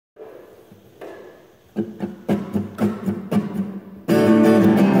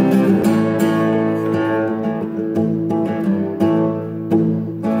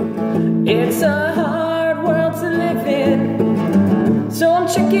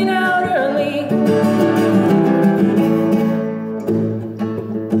checking out early.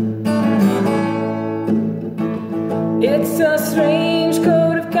 It's a strange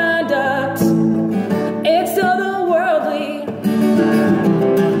code of conduct. It's otherworldly.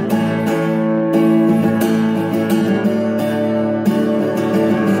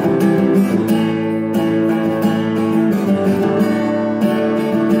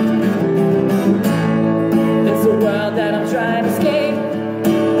 It's a world that I'm trying to escape,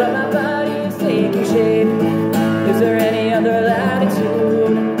 but my body is taking shape. Is there any other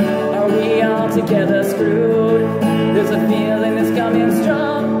latitude? Are we all together screwed? There's a feeling that's coming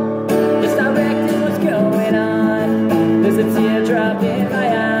strong, it's directing what's going on. There's a teardrop in my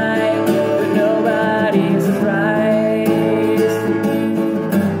eye, but nobody's surprised.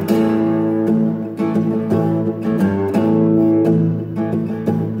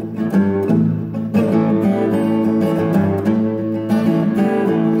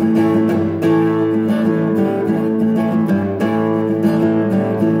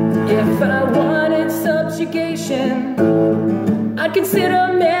 If I wanted subjugation, I'd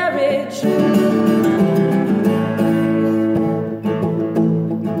consider marriage.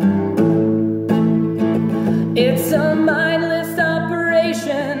 It's a mindless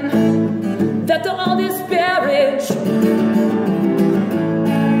operation that they'll all disparage.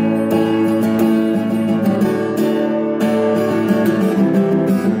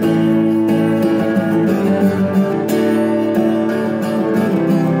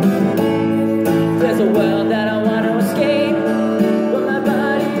 There's a world that I want to escape, but my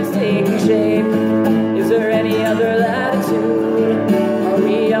body is taking shape. Is there any other latitude? Are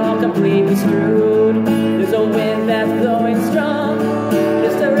we all completely screwed? There's a wind that's blowing strong,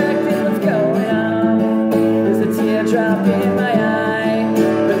 it's directing what's going on. There's a teardrop in my eye,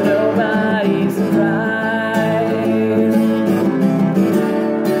 but nobody's surprised.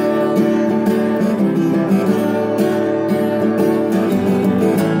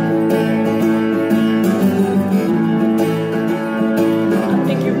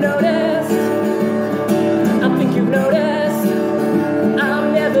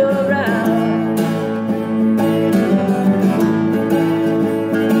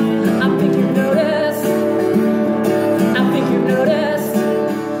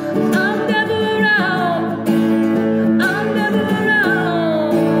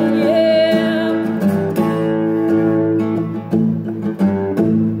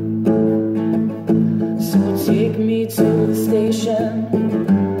 Take me to the station,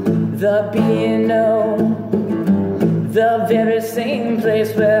 the B&O, the very same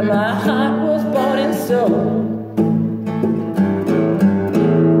place where my heart was bought and sold.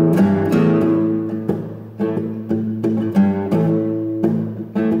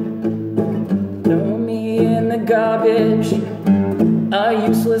 Throw me in the garbage, a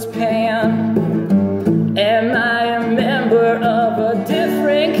useless pan. Am I